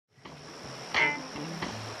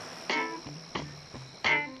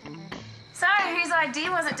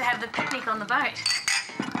idea was it to have the picnic on the boat?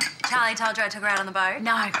 Charlie told you I took her out on the boat?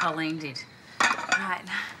 No, Colleen did. Right.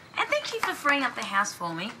 And thank you for freeing up the house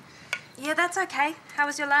for me. Yeah, that's okay. How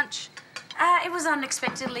was your lunch? It was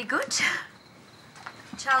unexpectedly good.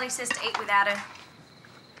 Charlie says to eat without her.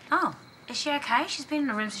 Oh, is she okay? She's been in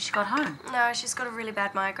the room since she got home. No, she's got a really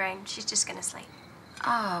bad migraine. She's just going to sleep.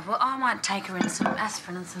 Oh, well, I might take her in some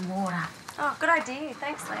aspirin and some water. Oh, good idea.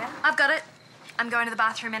 Thanks, Leah. I've got it. I'm going to the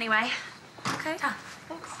bathroom anyway. Okay. Ah.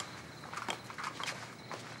 Thanks.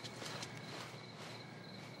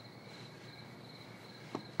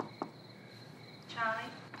 Charlie?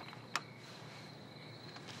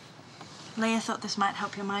 Leah thought this might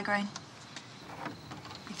help your migraine.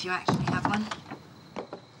 If you actually have one.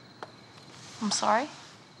 I'm sorry?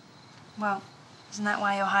 Well, isn't that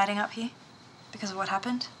why you're hiding up here? Because of what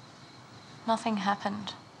happened? Nothing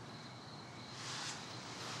happened.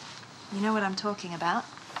 You know what I'm talking about.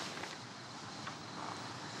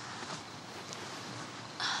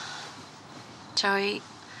 Joey,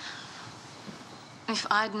 if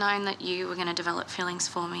I'd known that you were going to develop feelings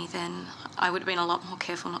for me, then I would have been a lot more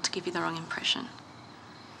careful not to give you the wrong impression.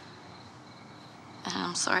 And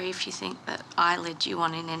I'm sorry if you think that I led you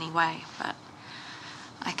on in any way, but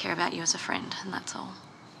I care about you as a friend, and that's all.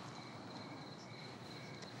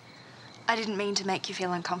 I didn't mean to make you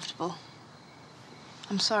feel uncomfortable.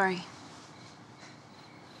 I'm sorry.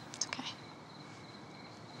 It's okay.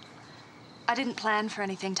 I didn't plan for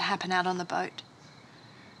anything to happen out on the boat.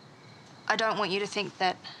 I don't want you to think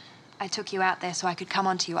that I took you out there so I could come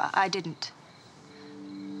onto you. I didn't.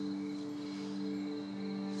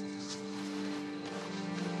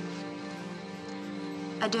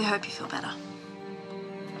 I do hope you feel better.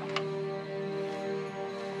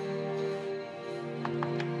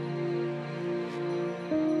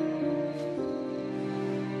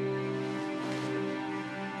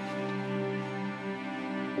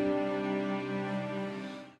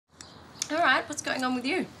 All right, what's going on with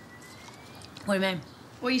you? What do you mean?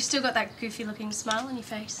 Well, you've still got that goofy-looking smile on your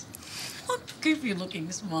face. What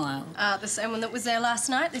goofy-looking smile? The same one that was there last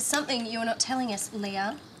night. There's something you're not telling us,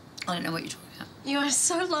 Leah. I don't know what you're talking about. You are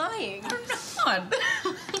so lying. I'm not.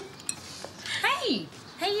 Hey,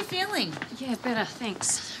 how are you feeling? Yeah, better,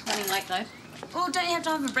 thanks. Running late, though. Well, don't you have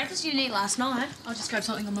time for breakfast? You didn't eat last night. I'll just grab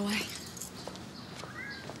something on the way.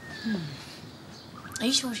 Are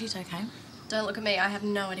you sure she's okay? Don't look at me. I have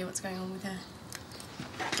no idea what's going on with her.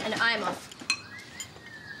 And I am off.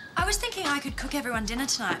 I was thinking I could cook everyone dinner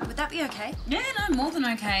tonight. Would that be okay? Yeah, no, more than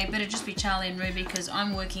okay. But it'd just be Charlie and Ruby because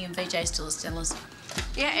I'm working and VJ's still at Stella's.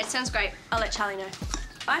 Yeah, it sounds great. I'll let Charlie know.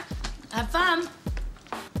 Bye. Have fun.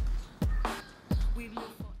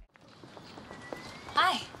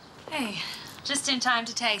 Hi. Hey. Just in time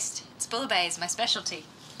to taste. It's bouillabaisse, my specialty.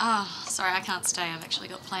 Oh, sorry, I can't stay. I've actually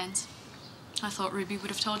got plans. I thought Ruby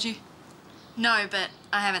would have told you. No, but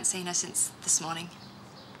I haven't seen her since this morning.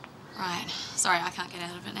 Right. Sorry, I can't get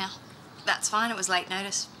out of it now. That's fine, it was late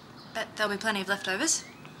notice. But there'll be plenty of leftovers.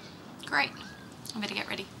 Great. I better get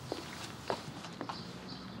ready.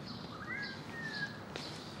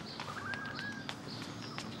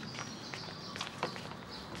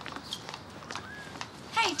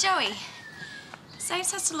 Hey, Joey.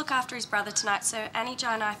 Saves has to look after his brother tonight, so Annie, Jo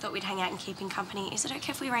and I thought we'd hang out and keep him company. Is it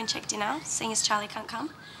okay if we arrange check dinner, seeing as Charlie can't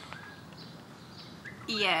come?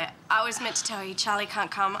 Yeah, I was meant to tell you Charlie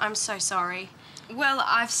can't come. I'm so sorry. Well,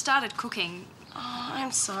 I've started cooking. Oh,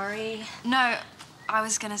 I'm sorry. No, I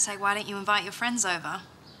was gonna say, why don't you invite your friends over?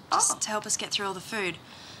 Just to help us get through all the food.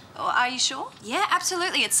 Oh, are you sure? Yeah,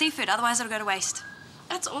 absolutely. It's seafood, otherwise it'll go to waste.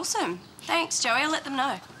 That's awesome. Thanks, Joey. I'll let them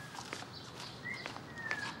know.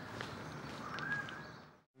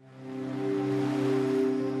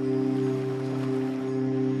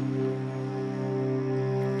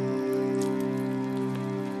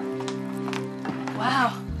 Wow.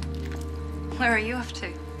 Where are you off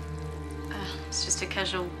to? It's just a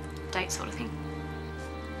casual date sort of thing.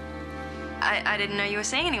 I didn't know you were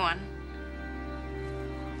seeing anyone.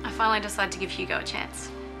 I finally decided to give Hugo a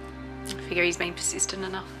chance. I figure he's been persistent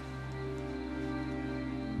enough.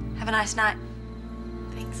 Have a nice night.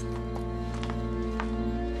 Thanks.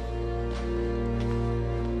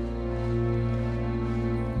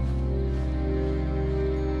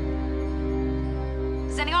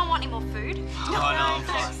 Does anyone want any more food? Oh, no, I'm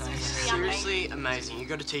fine, thanks. Seriously amazing. You've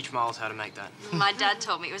got to teach Miles how to make that. My dad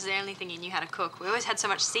told me it was the only thing he knew how to cook. We always had so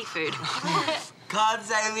much seafood.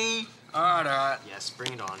 Cards, Amy. All right. Yes,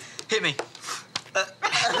 bring it on. Hit me.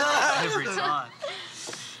 Every time.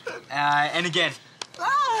 And again.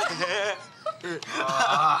 You're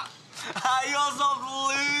some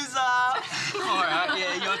loser. All right,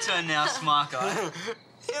 yeah, your turn now, smart guy.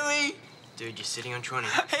 Hit me. Dude, you're sitting on 20.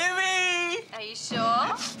 Hear me! Are you sure?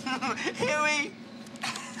 Hear me!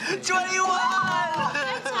 21!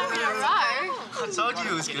 Time in a row. I told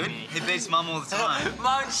you it was good. He beats Mum all the time.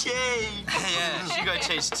 Mum cheat! Yeah, she go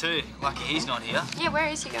cheats too. Lucky he's not here. Yeah, where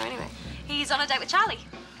is Hugo anyway? He's on a date with Charlie.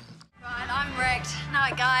 Right, I'm wrecked.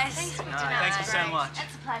 Night, guys. Thanks for so much.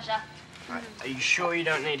 It's a pleasure. Right. Are you sure you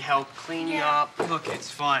don't need help cleaning up? Look, it's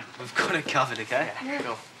fine. We've got it covered, okay? Yeah,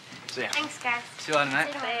 cool. See ya. Thanks, guys. See you later,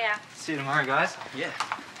 mate. See ya. See you tomorrow, guys. Yeah.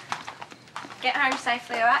 Get home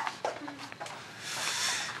safely, all right?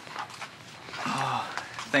 Oh,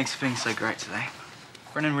 thanks for being so great today.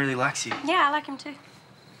 Brennan really likes you. Yeah, I like him too.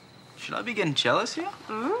 Should I be getting jealous here?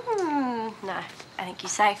 No, I think you're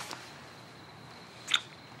safe.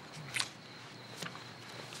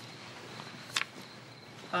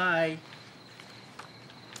 Bye.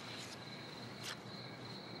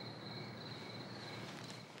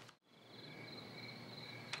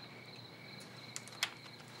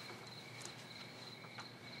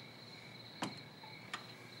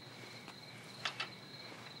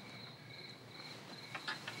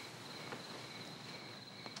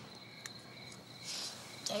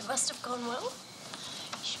 Day must have gone well.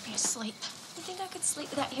 You should be asleep. You think I could sleep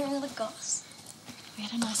without hearing all the goss? We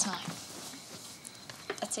had a nice night.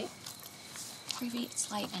 That's it? Ruby, it's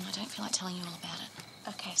late and I don't feel like telling you all about it.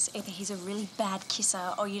 Okay, so either he's a really bad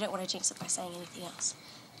kisser or you don't want to jinx it by saying anything else.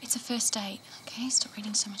 It's a first date, okay? Stop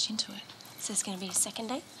reading so much into it. So there's going to be a second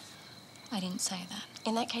date? I didn't say that.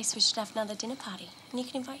 In that case, we should have another dinner party. And you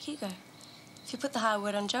can invite Hugo. If you put the hard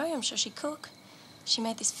word on Joey, I'm sure she'd cook. She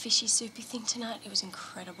made this fishy soupy thing tonight. It was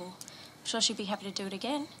incredible. I'm sure she'd be happy to do it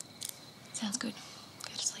again. Sounds good.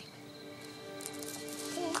 Go to sleep.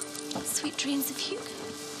 Okay. Sweet dreams of Hugo.